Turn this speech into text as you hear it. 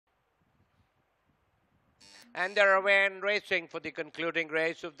And they're away and racing for the concluding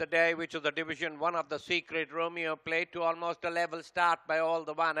race of the day, which is the Division 1 of the Secret Romeo Plate, to almost a level start by all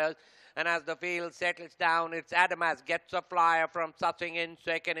the runners. And as the field settles down, it's ADAMAS gets a flyer from Sussing in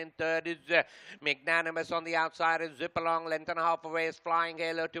second. In third is Magnanimous. On the outside is Zip Along, length and a half away is Flying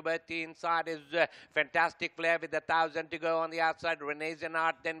Halo. Towards the inside is Fantastic Flair with 1,000 to go. On the outside,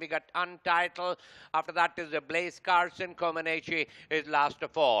 Renaissance. Then we got Untitled. After that is Blaze Carson. Comaneci is last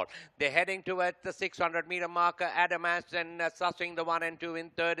of all. They're heading towards the 600-meter marker. ADAMAS and Sussing the 1 and 2. In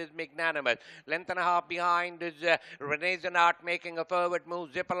third is Magnanimous. Length and a half behind is Renaissance making a forward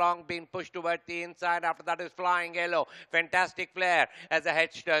move. Zip Along being pushed towards the inside. After that is Flying Yellow. Fantastic Flair as the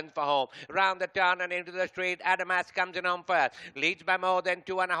hedge turns for home. Round the turn and into the straight, ADAMAS comes in on first. Leads by more than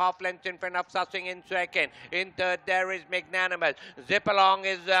 2.5 lengths in front of Sussing in second. In third, there is Magnanimous. Zip Along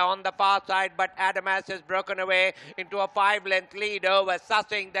is on the far side, but ADAMAS has broken away into a 5-length lead over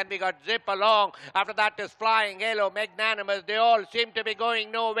Sussing. Then we got Zip Along. After that is Flying Yellow, Magnanimous. They all seem to be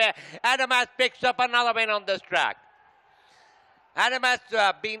going nowhere. ADAMAS picks up another win on this track.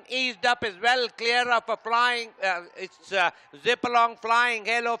 ADAMAS been eased up as well, clear of a flying, it's Zip Along, Flying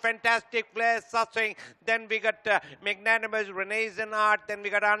Halo, Fantastic Flair, Sussing. Then we got Magnanimous, Renaissance, then we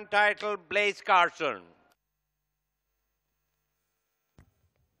got Untitled, Blaze Carson.